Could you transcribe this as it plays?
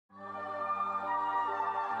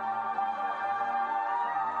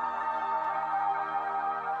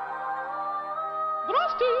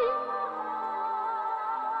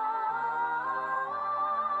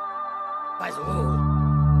Faz o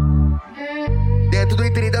Dentro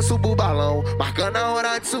do 30 subo o balão, marcando a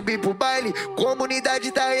hora de subir pro baile.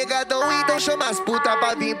 Comunidade tá regadão, então chama as puta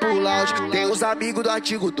pra vir pro lounge. Tem os amigos do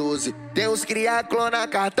artigo 12, tem os cria clona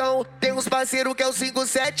cartão, tem uns parceiro que é o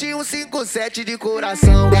 57 e o 57 de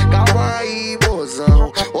coração. Calma aí,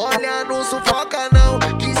 mozão, olha, não sufoca não,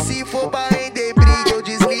 que se for pra render briga eu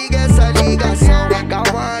desligo essa ligação.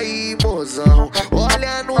 Calma aí, mozão,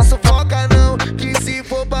 olha, não sufoca não, que se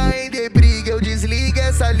for pra render briga eu desligo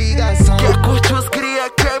essa ligação. Quer curtir os cria,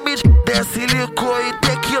 quer me desce licor e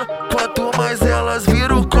tequila. Quanto mais elas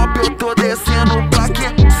viram o copo, eu tô descendo pra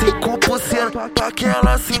quê? 5%, pra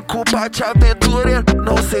aquela 5 Paty aventureira.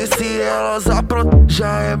 Não sei se elas aprontam,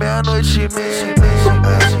 já é meia-noite e meia.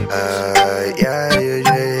 Ai, ai, eu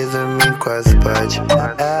já resumi com as Paty.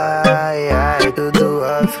 Ai, ai, tudo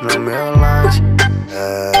off no meu lounge.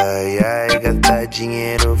 Ai, ai, gastar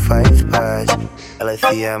dinheiro faz parte. Ela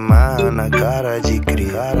se amarra na cara de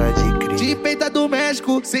cria, De peita do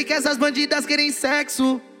México, sei que essas bandidas querem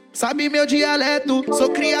sexo. Sabe meu dialeto, sou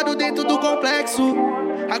criado dentro do complexo.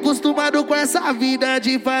 Acostumado com essa vida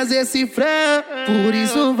de fazer cifrão, por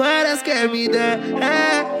isso várias quer me dar.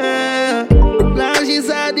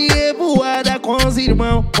 Lajizada e revoada com os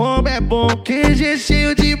irmãos, como é bom. QG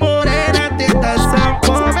cheio de morena, tentação,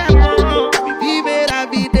 como é bom. Viver a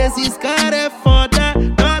vida desses caras é foda.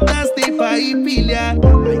 Notas tem pra ir pilhar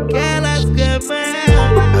aquelas camas.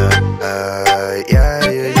 ai,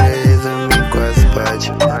 ai, eu já resumi com as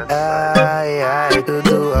Paty. Ai, ai,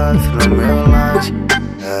 tudo off no meu lounge.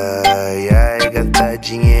 Ai, ai, gastar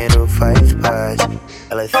dinheiro faz parte.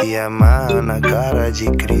 Ela se amarra na cara de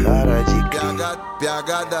cria,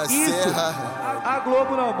 PH da Serra. A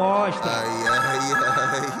Globo não mostra. Ai, ai,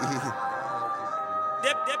 ai.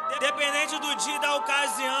 Dependente do dia e da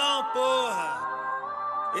ocasião, porra.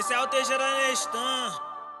 Esse é o Inestan.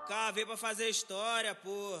 Cá, veio pra fazer história,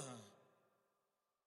 porra.